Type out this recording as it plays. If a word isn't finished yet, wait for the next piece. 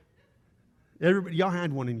Everybody, y'all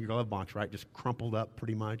had one in your glove box, right? Just crumpled up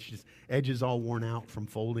pretty much, just edges all worn out from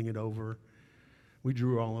folding it over. We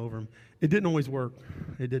drew all over them. It didn't always work.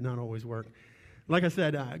 It did not always work. Like I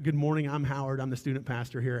said, good morning. I'm Howard. I'm the student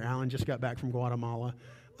pastor here. Alan just got back from Guatemala,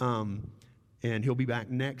 and he'll be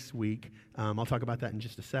back next week. I'll talk about that in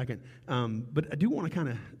just a second. But I do want to kind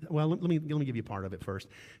of, let me give you a part of it first.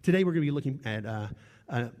 Today we're going to be looking at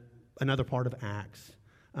another part of Acts,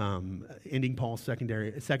 ending Paul's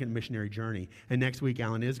second missionary journey. And next week,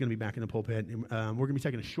 Alan is going to be back in the pulpit. And, we're going to be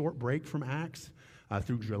taking a short break from Acts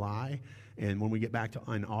through July. And when we get back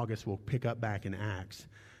in August, we'll pick up back in Acts.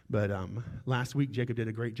 But last week, Jacob did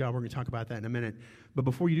a great job. We're going to talk about that in a minute. But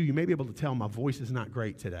before you do, you may be able to tell my voice is not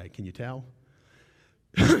great today. Can you tell?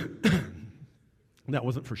 That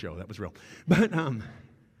wasn't for show. That was real. But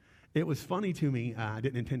it was funny to me. I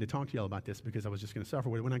didn't intend to talk to y'all about this because I was just going to suffer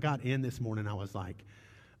with it. When I got in this morning, I was like,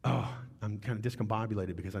 oh, I'm kind of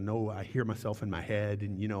discombobulated because I know I hear myself in my head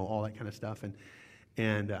and, all that kind of stuff.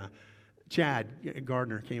 And Chad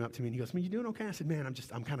Gardner came up to me and he goes, "Man, you doing okay?" I said, "Man,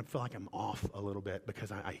 I'm kind of feel like I'm off a little bit because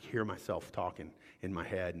I hear myself talking in my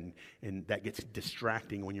head and that gets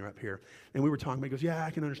distracting when you're up here." And we were talking, he goes, "Yeah,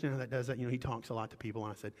 I can understand how that does that." He talks a lot to people.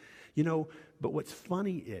 And I said, but what's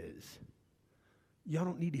funny is y'all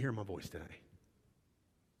don't need to hear my voice today.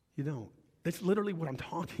 You don't. That's literally what I'm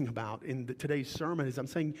talking about in today's sermon is I'm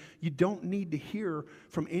saying you don't need to hear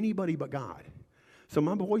from anybody but God. So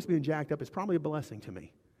my voice being jacked up is probably a blessing to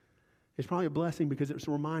me. It's probably a blessing because it's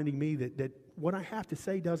reminding me that what I have to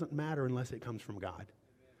say doesn't matter unless it comes from God.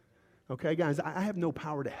 Okay, guys, I have no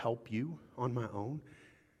power to help you on my own.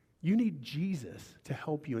 You need Jesus to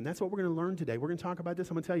help you, and that's what we're going to learn today. We're going to talk about this.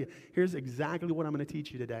 I'm going to tell you, here's exactly what I'm going to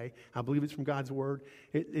teach you today. I believe it's from God's Word.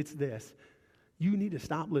 It's this. You need to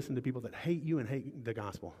stop listening to people that hate you and hate the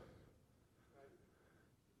gospel.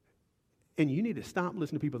 And you need to stop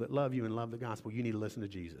listening to people that love you and love the gospel. You need to listen to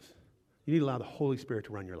Jesus. You need to allow the Holy Spirit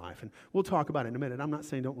to run your life. And we'll talk about it in a minute. I'm not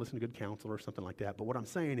saying don't listen to good counsel or something like that. But what I'm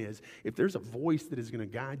saying is, if there's a voice that is going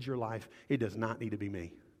to guide your life, it does not need to be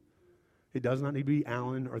me. It does not need to be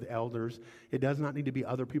Alan or the elders. It does not need to be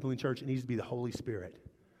other people in church. It needs to be the Holy Spirit.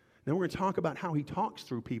 Now, we're going to talk about how he talks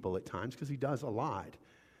through people at times, because he does a lot.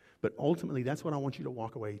 But ultimately, that's what I want you to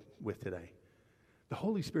walk away with today. The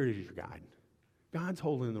Holy Spirit is your guide. God's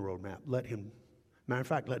holding the roadmap. Matter of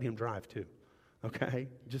fact, let him drive too. Okay?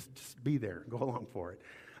 Just be there. Go along for it.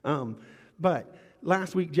 But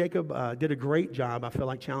last week, Jacob did a great job. I feel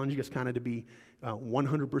like challenging us kind of to be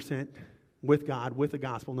 100% with God, with the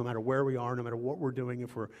gospel, no matter where we are, no matter what we're doing,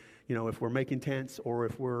 if we're making tents or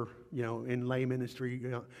if we're, in lay ministry,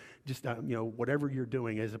 whatever you're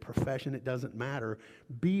doing as a profession, it doesn't matter.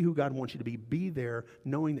 Be who God wants you to be. Be there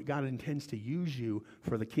knowing that God intends to use you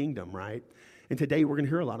for the kingdom, right? And today we're going to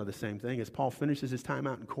hear a lot of the same thing. As Paul finishes his time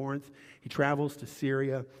out in Corinth, he travels to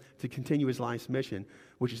Syria to continue his life's mission,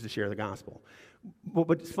 which is to share the gospel.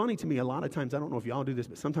 But it's funny to me, a lot of times, I don't know if y'all do this,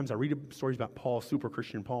 but sometimes I read stories about Paul, super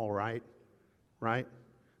Christian Paul, right? Right?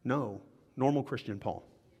 No, normal Christian Paul.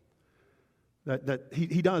 That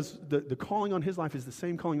he does, the calling on his life is the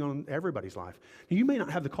same calling on everybody's life. Now, you may not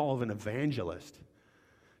have the call of an evangelist.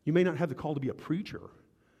 You may not have the call to be a preacher.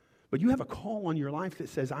 But you have a call on your life that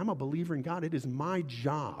says, I'm a believer in God. It is my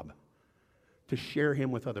job to share him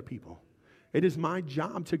with other people. It is my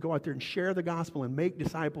job to go out there and share the gospel and make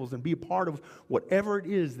disciples and be a part of whatever it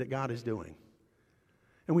is that God is doing.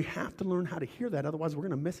 And we have to learn how to hear that. Otherwise, we're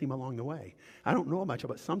going to miss him along the way. I don't know about you,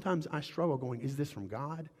 but sometimes I struggle going, is this from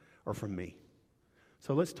God or from me?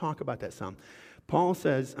 So let's talk about that some. Paul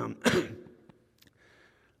says,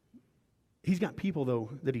 he's got people, though,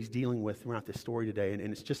 that he's dealing with throughout this story today. And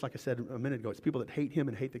it's just like I said a minute ago. It's people that hate him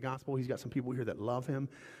and hate the gospel. He's got some people here that love him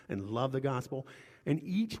and love the gospel. And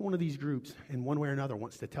each one of these groups, in one way or another,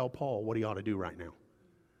 wants to tell Paul what he ought to do right now.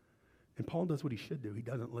 And Paul does what he should do. He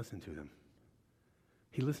doesn't listen to them.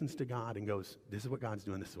 He listens to God and goes, this is what God's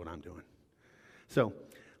doing. This is what I'm doing. So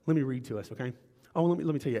let me read to us, okay? Oh, let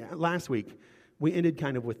me tell you. Last week, we ended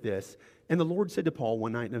kind of with this. And the Lord said to Paul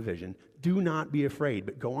one night in a vision, do not be afraid,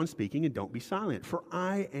 but go on speaking and don't be silent. For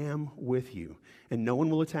I am with you, and no one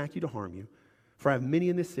will attack you to harm you. For I have many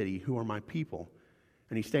in this city who are my people.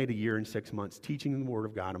 And he stayed 1 year and 6 months, teaching the word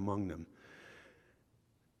of God among them.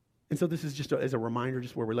 And so this is just as a reminder,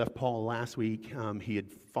 just where we left Paul last week. He had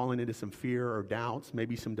fallen into some fear or doubts,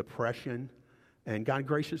 maybe some depression. And God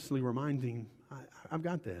graciously reminds him, I've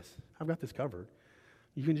got this. I've got this covered.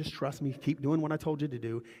 You can just trust me, keep doing what I told you to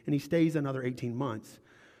do. And he stays another 18 months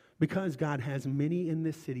because God has many in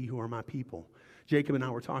this city who are my people. Jacob and I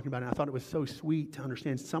were talking about it, and I thought it was so sweet to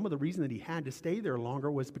understand some of the reason that he had to stay there longer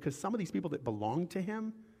was because some of these people that belonged to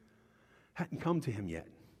him hadn't come to him yet.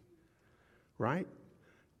 right?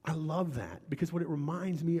 I love that because what it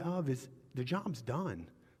reminds me of is the job's done.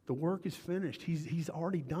 The work is finished. He's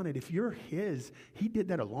already done it. If you're his, he did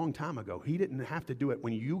that a long time ago. He didn't have to do it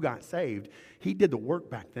when you got saved. He did the work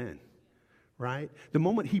back then, right? The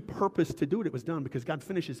moment he purposed to do it, it was done because God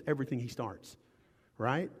finishes everything he starts,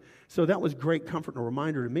 right? So that was great comfort and a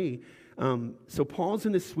reminder to me. So Paul's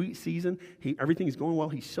in this sweet season. Everything is going well.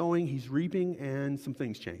 He's sowing, he's reaping, and some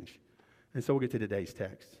things change. And so we'll get to today's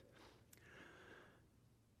text.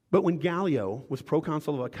 But when Gallio was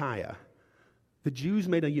proconsul of Achaia, the Jews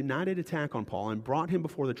made a united attack on Paul and brought him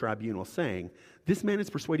before the tribunal, saying, "This man is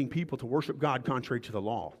persuading people to worship God contrary to the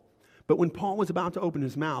law." But when Paul was about to open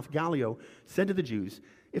his mouth, Gallio said to the Jews,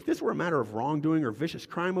 "If this were a matter of wrongdoing or vicious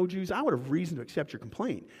crime, O Jews, I would have reason to accept your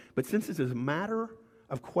complaint. But since this is a matter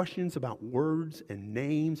of questions about words and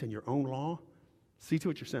names and your own law, see to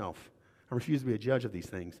it yourself. I refuse to be a judge of these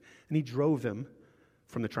things." And he drove them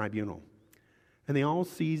from the tribunal. And they all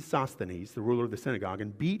seized Sosthenes, the ruler of the synagogue,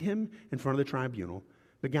 and beat him in front of the tribunal.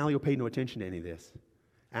 But Gallio paid no attention to any of this.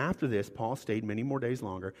 After this, Paul stayed many more days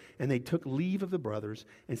longer, and they took leave of the brothers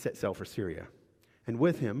and set sail for Syria. And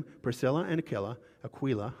with him, Priscilla and Aquila,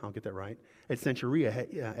 I'll get that right, at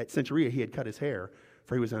Cenchrea he had cut his hair,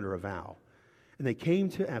 for he was under a vow. And they came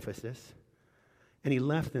to Ephesus, and he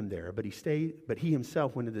left them there, but he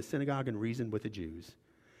himself went to the synagogue and reasoned with the Jews.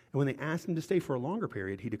 And when they asked him to stay for a longer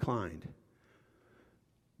period, he declined.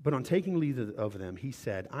 But on taking leave of them, he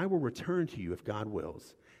said, "I will return to you if God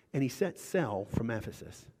wills." And he set sail from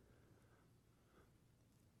Ephesus.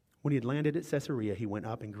 When he had landed at Caesarea, he went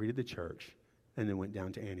up and greeted the church, and then went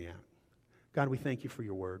down to Antioch. God, we thank you for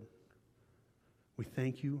your word. We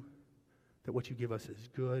thank you that what you give us is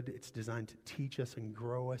good. It's designed to teach us and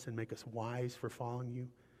grow us and make us wise for following you.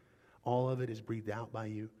 All of it is breathed out by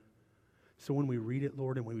you. So when we read it,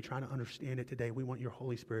 Lord, and when we try to understand it today, we want your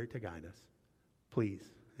Holy Spirit to guide us.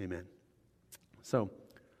 Please. Amen. So,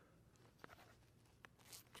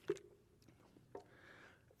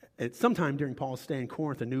 at some time during Paul's stay in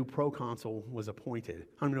Corinth, a new proconsul was appointed.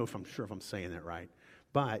 I don't know if I'm sure if I'm saying that right,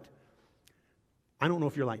 but I don't know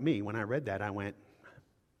if you're like me. When I read that, I went,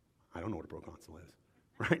 I don't know what a proconsul is,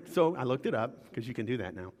 right? So I looked it up, because you can do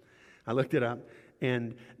that now. I looked it up,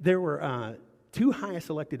 and there were two highest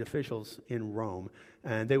elected officials in Rome,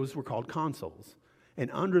 and those were called consuls. And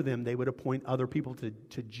under them, they would appoint other people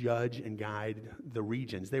to judge and guide the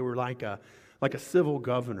regions. They were like a civil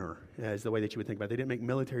governor, is the way that you would think about it. They didn't make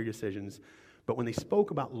military decisions, but when they spoke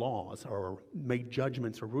about laws or made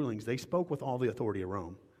judgments or rulings, they spoke with all the authority of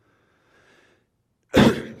Rome.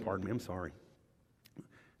 Pardon me, I'm sorry.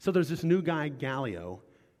 So there's this new guy, Gallio,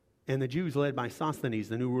 and the Jews, led by Sosthenes,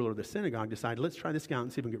 the new ruler of the synagogue, decided, let's try this guy out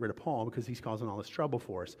and see if we can get rid of Paul because he's causing all this trouble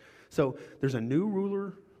for us. So there's a new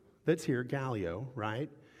ruler that's here, Gallio, right?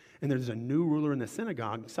 And there's a new ruler in the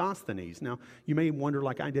synagogue, Sosthenes. Now, you may wonder,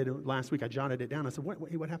 like I did last week, I jotted it down. I said,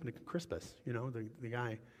 what happened to Crispus? You know, the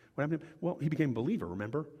guy, what happened to him? Well, he became a believer,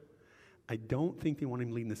 remember? I don't think they want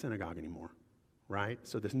him leading the synagogue anymore, right?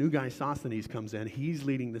 So this new guy, Sosthenes, comes in. He's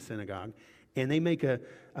leading the synagogue. And they make a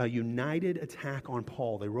united attack on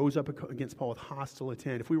Paul. They rose up against Paul with hostile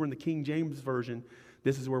intent. If we were in the King James Version,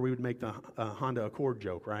 this is where we would make the Honda Accord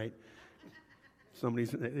joke, right?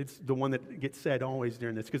 It's the one that gets said always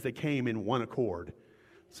during this because they came in one accord.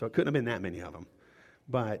 So it couldn't have been that many of them.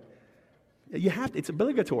 But it's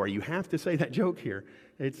obligatory. You have to say that joke here.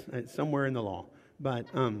 It's somewhere in the law. But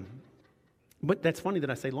that's funny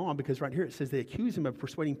that I say law because right here it says they accuse him of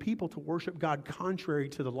persuading people to worship God contrary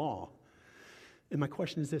to the law. And my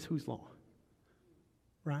question is this, whose law?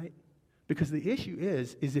 Right? Because the issue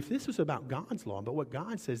is if this was about God's law, but what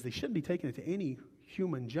God says, they shouldn't be taking it to any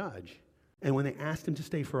human judge. And when they asked him to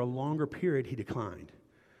stay for a longer period, he declined.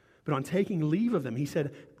 But on taking leave of them, he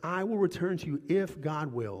said, "I will return to you if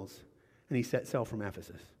God wills." And he set sail from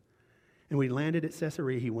Ephesus. And when he landed at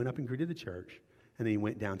Caesarea, he went up and greeted the church, and then he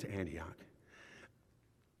went down to Antioch.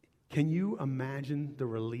 Can you imagine the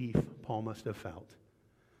relief Paul must have felt?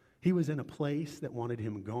 He was in a place that wanted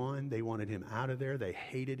him gone. They wanted him out of there. They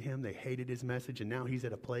hated him. They hated his message. And now he's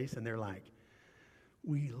at a place, and they're like,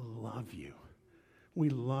 "We love you. We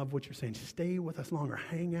love what you're saying. Stay with us longer.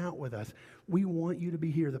 Hang out with us. We want you to be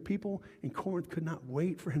here." The people in Corinth could not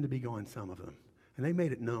wait for him to be gone, some of them. And they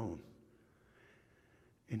made it known.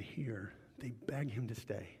 And here, they beg him to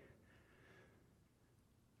stay.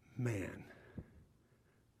 Man,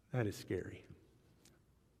 that is scary.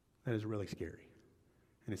 That is really scary.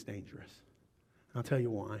 And it's dangerous. And I'll tell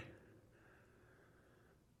you why.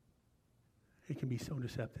 It can be so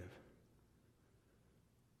deceptive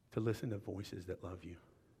to listen to voices that love you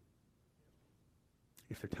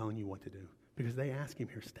if they're telling you what to do. Because they ask him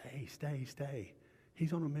here, stay, stay, stay.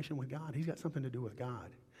 He's on a mission with God. He's got something to do with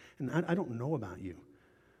God. And I don't know about you,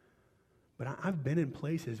 but I've been in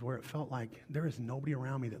places where it felt like there is nobody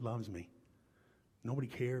around me that loves me. Nobody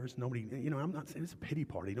cares. Nobody, I'm not saying it's a pity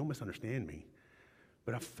party. Don't misunderstand me.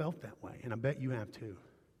 But I've felt that way, and I bet you have too.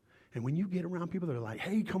 And when you get around people that are like,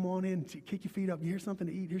 hey, come on in, kick your feet up, here's something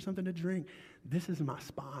to eat, here's something to drink, this is my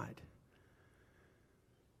spot.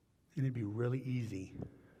 And it'd be really easy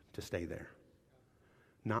to stay there,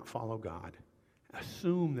 not follow God.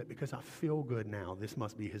 Assume that because I feel good now, this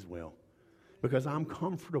must be his will. Because I'm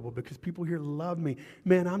comfortable, because people here love me.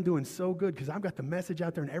 Man, I'm doing so good because I've got the message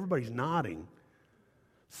out there and everybody's nodding.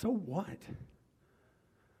 So what?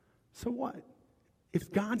 So what?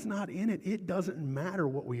 If God's not in it, it doesn't matter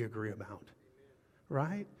what we agree about,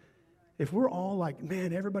 right? If we're all like,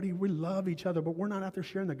 man, everybody, we love each other, but we're not out there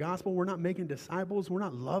sharing the gospel, we're not making disciples, we're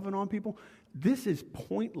not loving on people, this is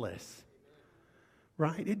pointless,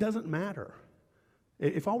 right? It doesn't matter.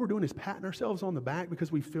 If all we're doing is patting ourselves on the back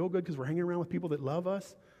because we feel good because we're hanging around with people that love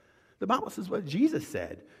us, the Bible says what Jesus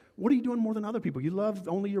said. What are you doing more than other people? You love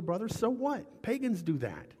only your brothers? So what? Pagans do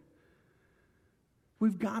that.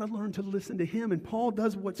 We've got to learn to listen to him. And Paul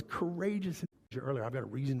does what's courageous. Earlier, I've got a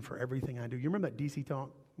reason for everything I do. You remember that DC Talk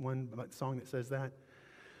song that says that?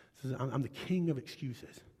 It says, I'm the king of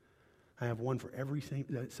excuses. I have one for every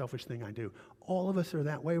selfish thing I do. All of us are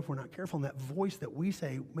that way if we're not careful. And that voice that we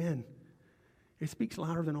say, man, it speaks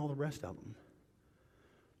louder than all the rest of them.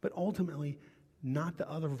 But ultimately, not the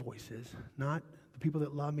other voices, not the people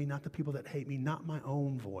that love me, not the people that hate me, not my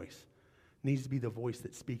own voice. It needs to be the voice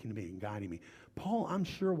that's speaking to me and guiding me. Paul, I'm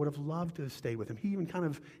sure, would have loved to have stayed with him. He even kind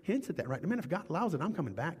of hints at that, right? I mean, if God allows it, I'm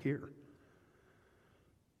coming back here.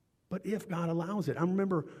 But if God allows it, I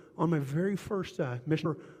remember on my very first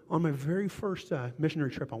missionary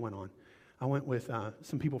trip I went with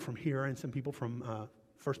some people from here and some people from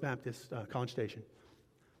First Baptist College Station.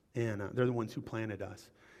 And they're the ones who planted us.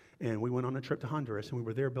 And we went on a trip to Honduras, and we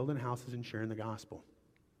were there building houses and sharing the gospel.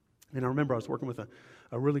 And I remember I was working with a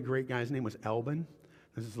really great guy. His name was Elvin.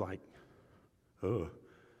 This is like,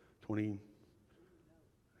 20,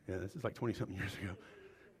 yeah, this is like 20-something years ago.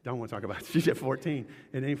 Don't want to talk about it. She's at 14.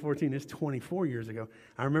 And then 14 is 24 years ago.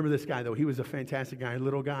 I remember this guy, though. He was a fantastic guy.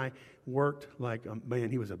 Little guy, worked like, man,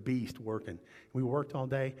 he was a beast working. We worked all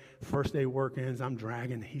day. First day work ends. I'm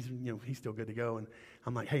dragging. He's still good to go. And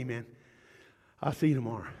I'm like, hey, man, I'll see you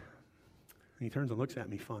tomorrow. And he turns and looks at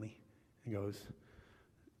me funny and goes,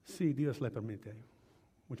 si Dios le permite,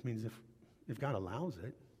 which means if God allows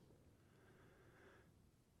it.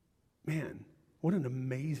 Man, what an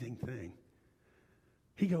amazing thing.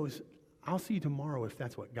 He goes, I'll see you tomorrow if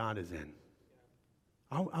that's what God is in.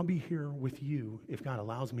 I'll be here with you if God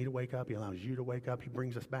allows me to wake up. He allows you to wake up. He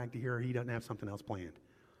brings us back to here. He doesn't have something else planned.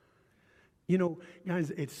 You know,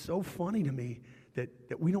 guys, it's so funny to me that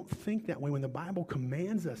we don't think that way when the Bible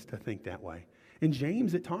commands us to think that way. In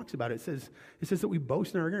James, it talks about it. It says that we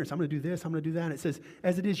boast in our arrogance. I'm going to do this. I'm going to do that. It says,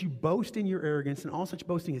 as it is, you boast in your arrogance, and all such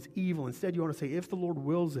boasting is evil. Instead, you want to say, if the Lord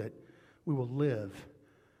wills it, we will live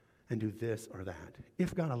and do this or that.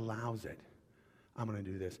 If God allows it, I'm going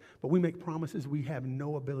to do this. But we make promises we have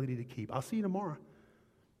no ability to keep. I'll see you tomorrow.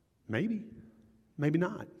 Maybe. Maybe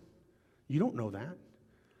not. You don't know that.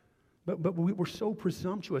 But we're so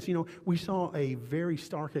presumptuous. You know, we saw a very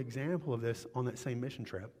stark example of this on that same mission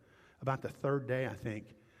trip. About the third day, I think,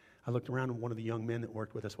 I looked around and one of the young men that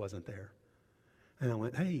worked with us wasn't there. And I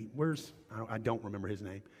went, hey, I don't remember his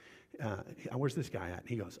name. Where's this guy at? And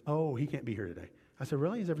he goes, oh, he can't be here today. I said,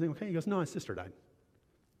 really? Is everything okay? He goes, no, his sister died.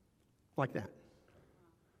 Like that.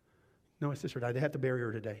 No, his sister died. They have to bury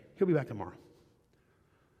her today. He'll be back tomorrow.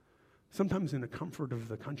 Sometimes in the comfort of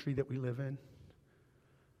the country that we live in,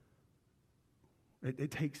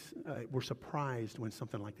 we're surprised when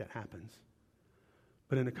something like that happens.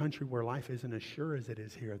 But in a country where life isn't as sure as it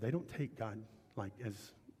is here, they don't take God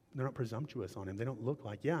they're not presumptuous on him. They don't look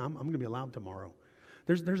like, yeah, I'm going to be allowed tomorrow.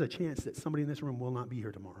 There's a chance that somebody in this room will not be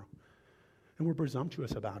here tomorrow. And we're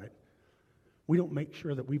presumptuous about it. We don't make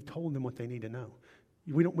sure that we've told them what they need to know.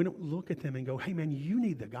 We don't look at them and go, hey, man, you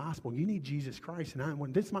need the gospel. You need Jesus Christ.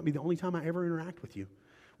 And this might be the only time I ever interact with you.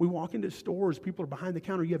 We walk into stores, people are behind the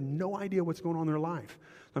counter. You have no idea what's going on in their life.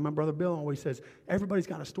 Like my brother Bill always says, everybody's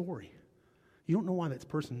got a story. You don't know why that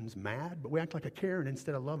person's mad, but we act like a Karen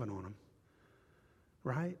instead of loving on them.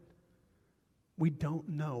 Right? We don't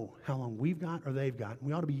know how long we've got or they've got.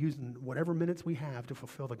 We ought to be using whatever minutes we have to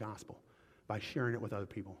fulfill the gospel by sharing it with other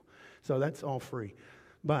people. So that's all free.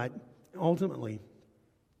 But ultimately,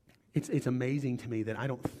 it's amazing to me that I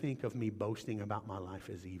don't think of me boasting about my life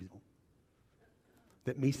as evil.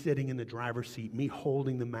 that me sitting in the driver's seat, me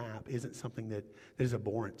holding the map isn't something that is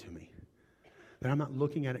abhorrent to me. That I'm not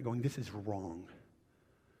looking at it going, this is wrong.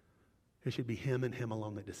 It should be him and him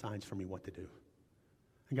alone that decides for me what to do.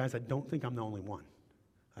 And guys, I don't think I'm the only one.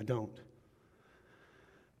 I don't.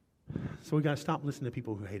 So we got to stop listening to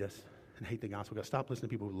people who hate us and hate the gospel. We got to stop listening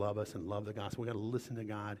to people who love us and love the gospel. We got to listen to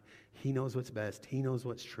God. He knows what's best. He knows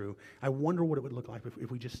what's true. I wonder what it would look like if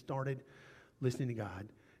we just started listening to God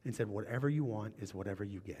and said, whatever you want is whatever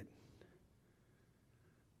you get.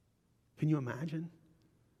 Can you imagine?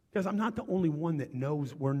 Because I'm not the only one that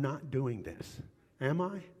knows we're not doing this. Am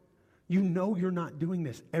I? You know you're not doing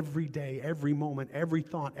this every day, every moment, every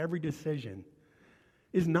thought, every decision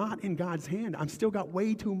is not in God's hand. I'm still got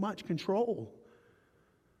way too much control.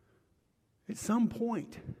 At some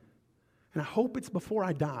point, and I hope it's before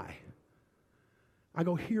I die, I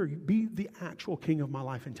go, here, be the actual king of my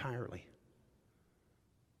life entirely.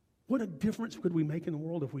 What a difference could we make in the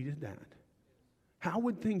world if we did that? How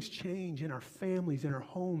would things change in our families, in our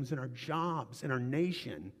homes, in our jobs, in our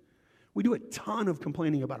nation? We do a ton of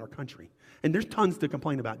complaining about our country. And there's tons to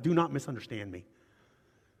complain about. Do not misunderstand me.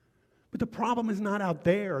 But the problem is not out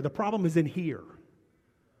there. The problem is in here.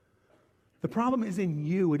 The problem is in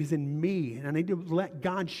you. It is in me. And I need to let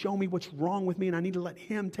God show me what's wrong with me. And I need to let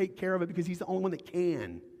him take care of it because he's the only one that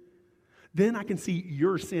can. Then I can see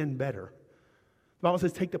your sin better. The Bible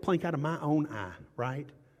says, take the plank out of my own eye, right?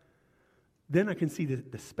 Then I can see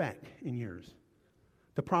the speck in yours.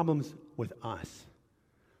 The problem's with us,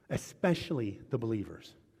 especially the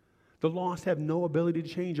believers. The lost have no ability to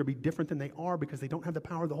change or be different than they are because they don't have the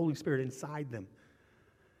power of the Holy Spirit inside them.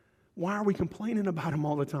 Why are we complaining about them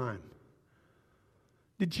all the time?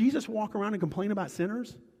 Did Jesus walk around and complain about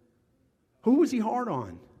sinners? Who was he hard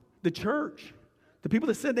on? The church. The people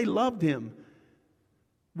that said they loved him.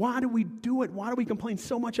 Why do we do it? Why do we complain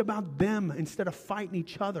so much about them instead of fighting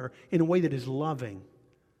each other in a way that is loving?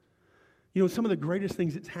 You know, some of the greatest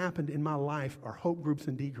things that's happened in my life are hope groups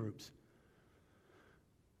and D groups.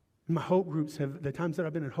 My hope groups the times that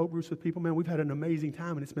I've been in hope groups with people, man, we've had an amazing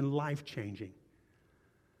time and it's been life-changing.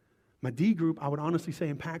 My D group, I would honestly say,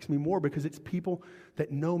 impacts me more because it's people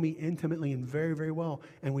that know me intimately and very, very well,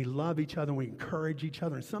 and we love each other and we encourage each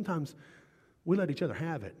other, and sometimes we let each other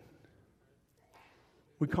have it.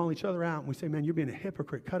 We call each other out and we say, man, you're being a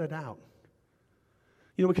hypocrite. Cut it out.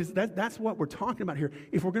 You know, because that's what we're talking about here.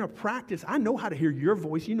 If we're going to practice, I know how to hear your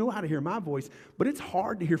voice. You know how to hear my voice. But it's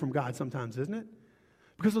hard to hear from God sometimes, isn't it?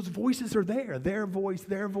 Because those voices are there. Their voice,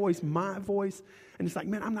 my voice. And it's like,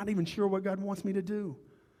 man, I'm not even sure what God wants me to do.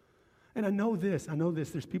 And I know this.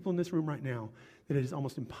 There's people in this room right now that it is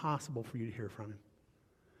almost impossible for you to hear from him.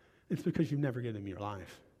 It's because you've never given him your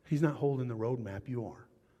life. He's not holding the roadmap. You are.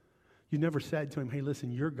 You never said to him, hey,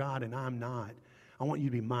 listen, you're God and I'm not. I want you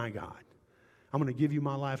to be my God. I'm going to give you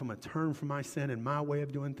my life. I'm going to turn from my sin and my way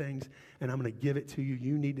of doing things, and I'm going to give it to you.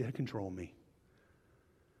 You need to control me.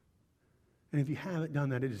 And if you haven't done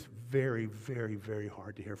that, it is very, very, very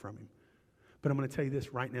hard to hear from him. But I'm going to tell you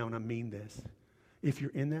this right now, and I mean this. If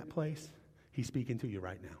you're in that place, he's speaking to you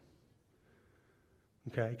right now.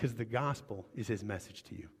 Okay? Because the gospel is his message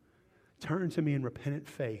to you. Turn to me in repentant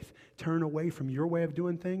faith. Turn away from your way of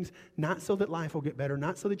doing things, not so that life will get better,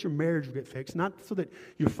 not so that your marriage will get fixed, not so that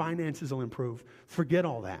your finances will improve. Forget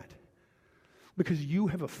all that. Because you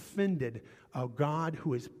have offended a God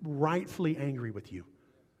who is rightfully angry with you.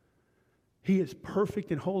 He is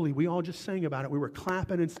perfect and holy. We all just sang about it. We were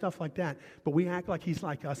clapping and stuff like that, but we act like he's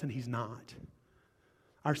like us and he's not.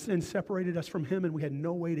 Our sin separated us from him and we had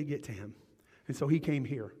no way to get to him. And so he came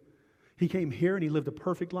here. He came here and he lived a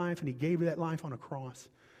perfect life and he gave that life on a cross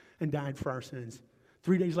and died for our sins.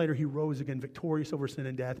 3 days later, he rose again victorious over sin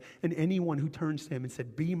and death. And anyone who turns to him and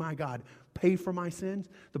said, be my God, pay for my sins,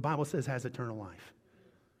 the Bible says has eternal life.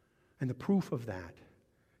 And the proof of that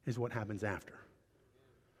is what happens after.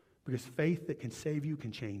 Because faith that can save you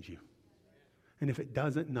can change you. And if it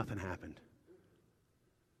doesn't, nothing happened.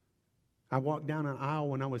 I walked down an aisle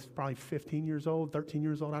when I was probably 15 years old, 13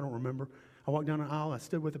 years old, I don't remember. I walked down an aisle, I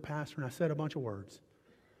stood with the pastor, and I said a bunch of words.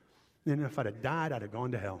 And if I'd have died, I'd have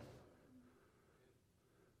gone to hell.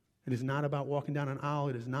 It is not about walking down an aisle.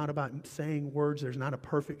 It is not about saying words. There's not a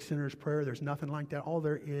perfect sinner's prayer. There's nothing like that. All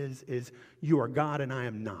there is you are God and I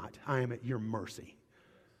am not. I am at your mercy.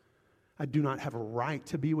 I do not have a right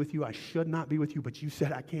to be with you. I should not be with you, but you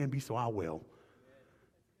said I can be, so I will.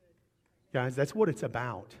 Guys, that's what it's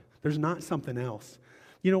about. There's not something else.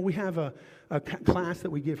 You know, we have a class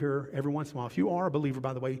that we give here every once in a while. If you are a believer,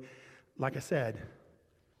 by the way, like I said,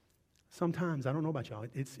 sometimes, I don't know about y'all,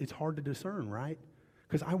 it's hard to discern, right?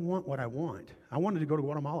 Because I want what I want. I wanted to go to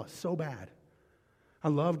Guatemala so bad. I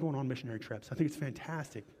love going on missionary trips. I think it's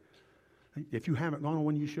fantastic. If you haven't gone on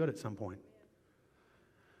one, you should at some point.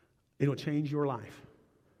 It'll change your life.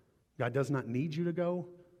 God does not need you to go.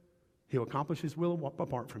 He'll accomplish his will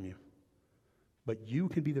apart from you. But you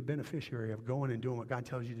can be the beneficiary of going and doing what God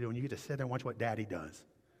tells you to do, and you get to sit there and watch what Daddy does.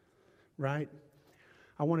 Right?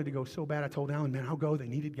 I wanted to go so bad, I told Alan, man, I'll go. They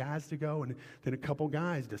needed guys to go, and then a couple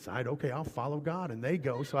guys decide, okay, I'll follow God, and they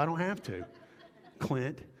go, so I don't have to.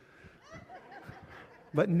 Clint.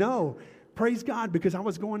 But no, praise God, because I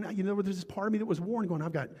was going, there's this part of me that was warned, going,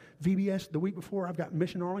 I've got VBS the week before, I've got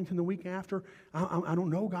Mission Arlington the week after. I don't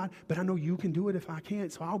know, God, but I know you can do it if I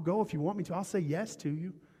can't, so I'll go if you want me to. I'll say yes to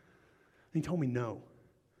you. And he told me no.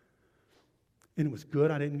 And it was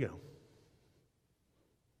good I didn't go.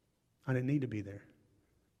 I didn't need to be there.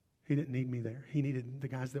 He didn't need me there. He needed the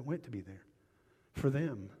guys that went to be there. For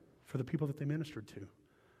them, for the people that they ministered to.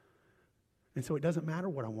 And so it doesn't matter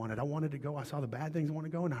what I wanted. I wanted to go. I saw the bad things I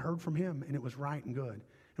wanted to go, and I heard from him, and it was right and good.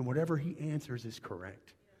 And whatever he answers is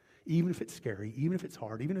correct. Even if it's scary, even if it's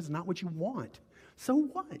hard, even if it's not what you want. So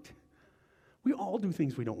what? We all do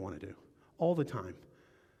things we don't want to do all the time.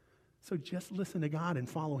 So just listen to God and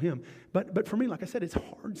follow him. But for me, like I said, it's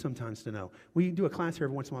hard sometimes to know. We do a class here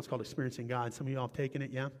every once in a while. It's called Experiencing God. Some of you all have taken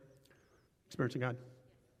it, yeah? Experiencing God?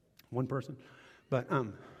 One person? But,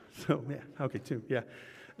 so, yeah, okay, two, yeah.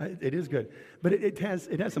 It is good. But it has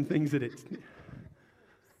some things that it's,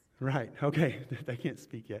 right, okay, they can't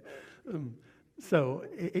speak yet. So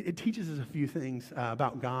it teaches us a few things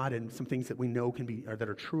about God and some things that we know can be, or that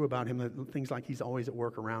are true about him, things like he's always at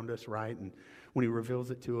work around us, right? And when he reveals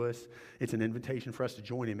it to us, it's an invitation for us to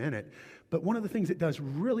join him in it. But one of the things it does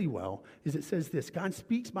really well is it says this: God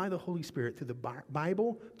speaks by the Holy Spirit through the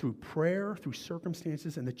Bible, through prayer, through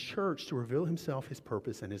circumstances, and the church to reveal himself, his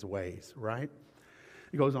purpose, and his ways, right?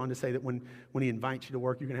 It goes on to say that when he invites you to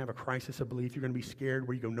work, you're going to have a crisis of belief. You're going to be scared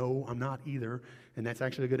where you go, no, I'm not either. And that's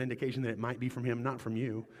actually a good indication that it might be from him, not from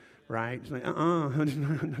you, right? It's like,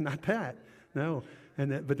 not that. No.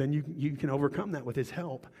 But then you can overcome that with his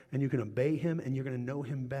help, and you can obey him, and you're going to know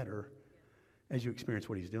him better as you experience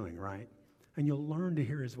what he's doing, right? And you'll learn to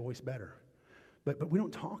hear his voice better. But we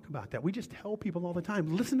don't talk about that. We just tell people all the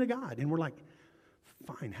time, listen to God. And we're like,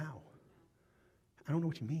 fine, how? I don't know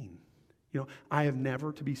what you mean. I have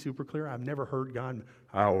never, to be super clear, I've never heard God,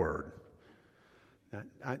 Howard.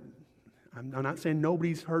 I'm not saying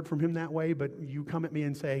nobody's heard from him that way, but you come at me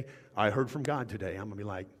and say, I heard from God today. I'm going to be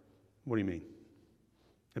like, what do you mean?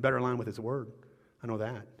 It better align with his word. I know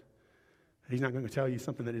that. He's not going to tell you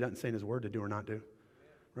something that he doesn't say in his word to do or not do,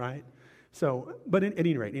 right? So, but at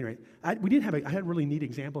any rate, I had a really neat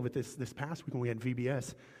example of it this past week when we had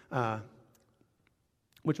VBS,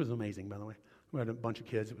 which was amazing, by the way. We had a bunch of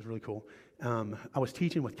kids. It was really cool. I was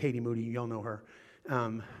teaching with Katie Moody. You all know her.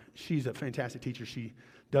 She's a fantastic teacher. She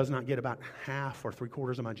does not get about half or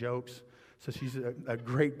three-quarters of my jokes. So she's a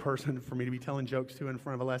great person for me to be telling jokes to in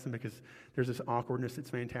front of a lesson because there's this awkwardness that's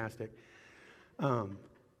fantastic.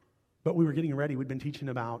 But we were getting ready. We'd been teaching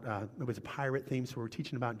about, it was a pirate theme, so we were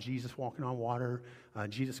teaching about Jesus walking on water,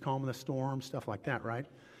 Jesus calming the storm, stuff like that, right?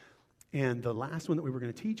 And the last one that we were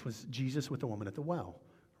going to teach was Jesus with the woman at the well.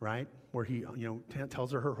 Right? Where he,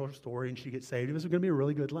 tells her whole story and she gets saved. It was going to be a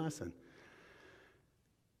really good lesson.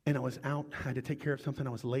 And I was out. I had to take care of something. I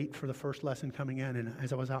was late for the first lesson coming in. And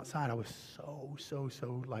as I was outside, I was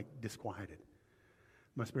so like disquieted.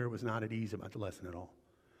 My spirit was not at ease about the lesson at all.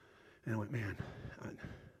 And I went, man,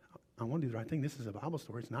 I want to do the right thing. This is a Bible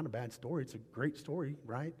story. It's not a bad story. It's a great story,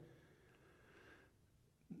 right?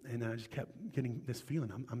 And I just kept getting this feeling,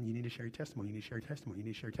 you need to share your testimony, you need to share your testimony, you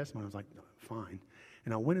need to share your testimony. I was like, fine.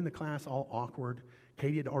 And I went in the class all awkward.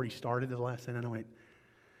 Katie had already started the lesson, and I went,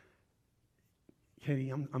 Katie,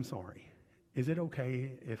 I'm sorry. Is it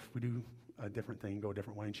okay if we do a different thing, go a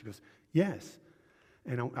different way? And she goes, yes.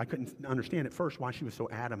 And I couldn't understand at first why she was so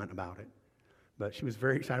adamant about it. But she was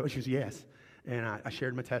very excited. She was, yes. And I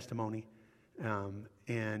shared my testimony.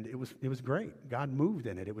 And it was great. God moved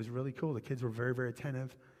in it. It was really cool. The kids were very, very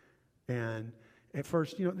attentive. And at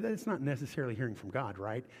first, that's not necessarily hearing from God,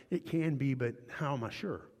 right? It can be, but how am I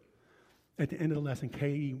sure? At the end of the lesson,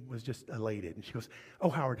 Katie was just elated. And she goes, oh,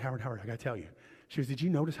 Howard, I got to tell you. She goes, did you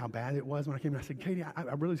notice how bad it was when I came in? I said, Katie, I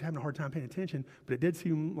really was having a hard time paying attention, but it did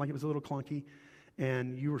seem like it was a little clunky,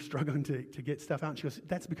 and you were struggling to get stuff out. And she goes,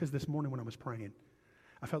 that's because this morning when I was praying,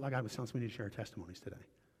 I felt like God was telling us we need to share our testimonies today.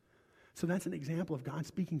 So that's an example of God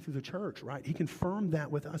speaking through the church, right? He confirmed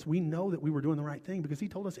that with us. We know that we were doing the right thing because he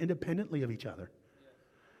told us independently of each other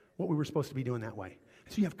what we were supposed to be doing that way.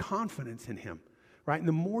 So you have confidence in him, right? And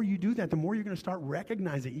the more you do that, the more you're going to start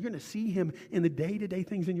recognizing. You're going to see him in the day-to-day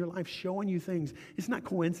things in your life, showing you things. It's not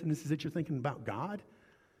coincidences that you're thinking about God.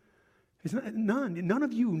 It's not, none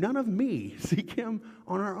of you, none of me seek him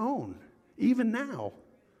on our own, even now.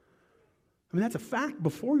 I mean, that's a fact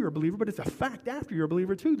before you're a believer, but it's a fact after you're a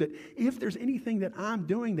believer too, that if there's anything that I'm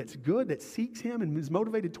doing that's good, that seeks him and is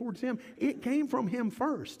motivated towards him, it came from him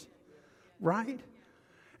first, right?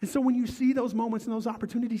 And so when you see those moments and those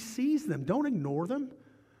opportunities, seize them. Don't ignore them.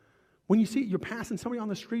 When you see you're passing somebody on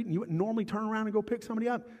the street and you wouldn't normally turn around and go pick somebody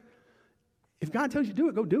up, if God tells you to do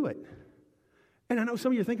it, go do it. And I know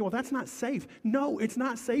some of you are thinking, well, that's not safe. No, it's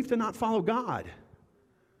not safe to not follow God.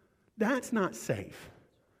 That's not safe.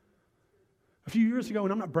 A few years ago,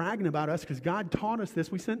 and I'm not bragging about us because God taught us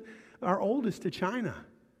this, we sent our oldest to China.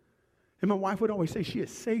 And my wife would always say she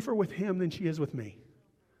is safer with him than she is with me.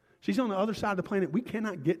 She's on the other side of the planet. We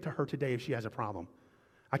cannot get to her today if she has a problem.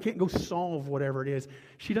 I can't go solve whatever it is.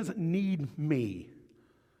 She doesn't need me.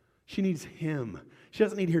 She needs him. She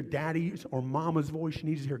doesn't need to hear daddy's or mama's voice. She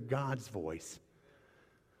needs to hear God's voice.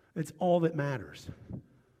 It's all that matters.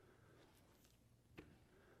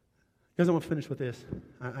 Guys, I'm going to finish with this.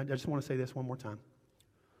 I just want to say this one more time.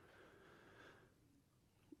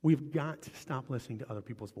 We've got to stop listening to other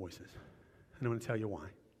people's voices. And I'm going to tell you why.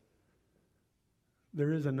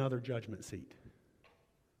 There is another judgment seat.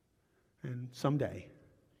 And someday,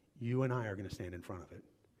 you and I are going to stand in front of it.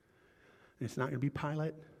 And it's not going to be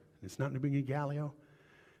Pilate. It's not going to be Gallio.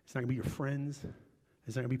 It's not going to be your friends.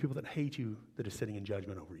 It's not going to be people that hate you that are sitting in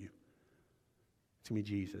judgment over you. It's going to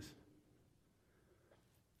be Jesus.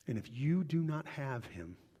 And if you do not have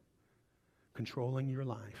him controlling your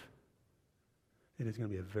life, it is going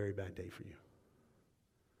to be a very bad day for you.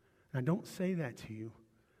 And I don't say that to you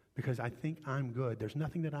because I think I'm good. There's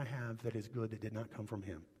nothing that I have that is good that did not come from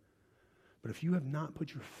him. But if you have not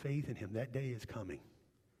put your faith in him, that day is coming.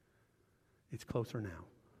 It's closer now.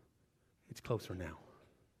 It's closer now.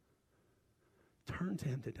 Turn to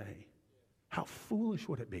him today. How foolish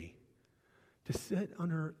would it be to sit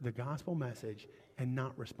under the gospel message and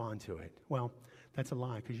not respond to it? Well, that's a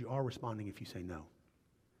lie because you are responding if you say no.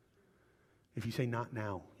 If you say not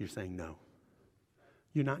now, you're saying no.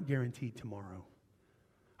 You're not guaranteed tomorrow.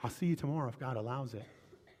 I'll see you tomorrow if God allows it.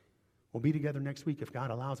 We'll be together next week if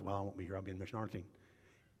God allows it. Well, I won't be here. I'll be in Mission Arlington.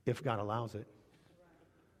 If God allows it.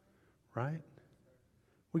 Right?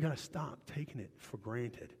 We got to stop taking it for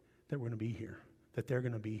granted that we're going to be here, that they're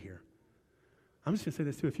going to be here. I'm just going to say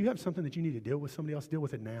this too. If you have something that you need to deal with somebody else, deal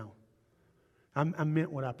with it now. I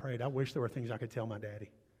meant what I prayed. I wish there were things I could tell my daddy,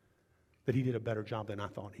 that he did a better job than I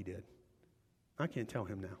thought he did. I can't tell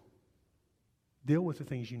him now. Deal with the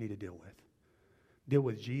things you need to deal with. Deal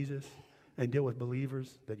with Jesus and deal with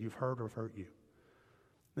believers that you've hurt or have hurt you.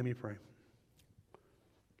 Let me pray.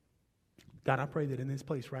 God, I pray that in this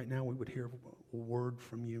place right now we would hear a word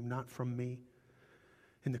from you, not from me.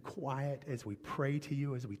 In the quiet, as we pray to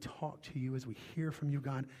you, as we talk to you, as we hear from you,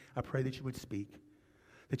 God, I pray that you would speak,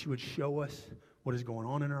 that you would show us what is going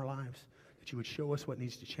on in our lives, that you would show us what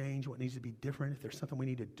needs to change, what needs to be different, if there's something we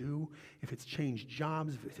need to do, if it's change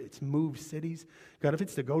jobs, if it's move cities. God, if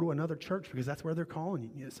it's to go to another church because that's where they're calling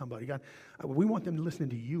you, somebody. God, we want them to listen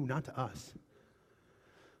to you, not to us.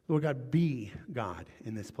 Lord God, be God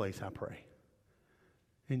in this place, I pray.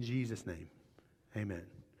 In Jesus' name, amen.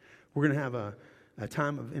 We're going to have a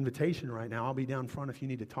time of invitation right now. I'll be down front if you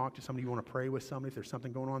need to talk to somebody, you want to pray with somebody. If there's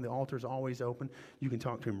something going on, the altar's always open. You can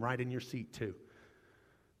talk to him right in your seat too.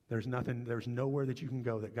 There's nowhere that you can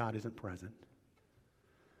go that God isn't present.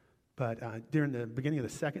 But during the beginning of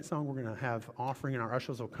the second song, we're going to have offering and our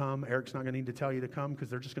ushers will come. Eric's not going to need to tell you to come because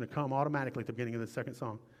they're just going to come automatically at the beginning of the second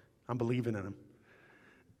song. I'm believing in them.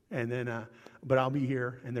 And then, but I'll be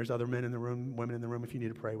here and there's other men in the room, women in the room if you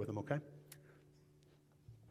need to pray with them, okay?